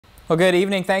Well, good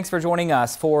evening. Thanks for joining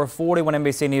us for 41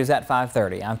 NBC News at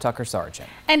 5:30. I'm Tucker Sargent.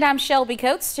 And I'm Shelby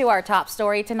Coates. To our top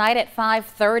story tonight at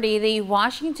 5:30, the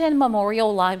Washington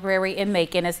Memorial Library in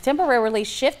Macon is temporarily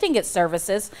shifting its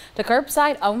services to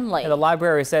curbside only. And the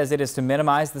library says it is to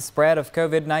minimize the spread of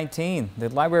COVID-19. The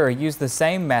library used the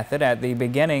same method at the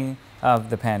beginning of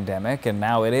the pandemic, and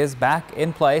now it is back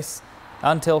in place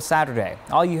until Saturday.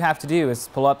 All you have to do is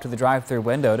pull up to the drive-through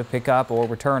window to pick up or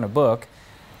return a book.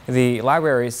 The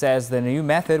library says the new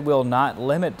method will not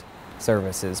limit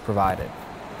services provided.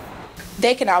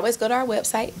 They can always go to our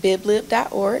website,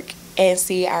 bibb-county.org, and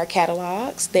see our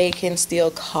catalogs. They can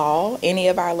still call any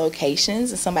of our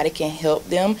locations and somebody can help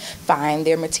them find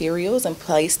their materials and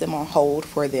place them on hold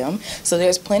for them. So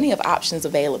there's plenty of options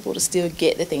available to still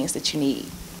get the things that you need.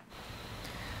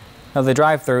 Now, the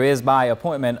drive-through is by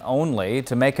appointment only.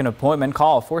 To make an appointment,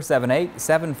 call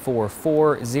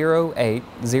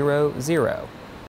 478-744-0800.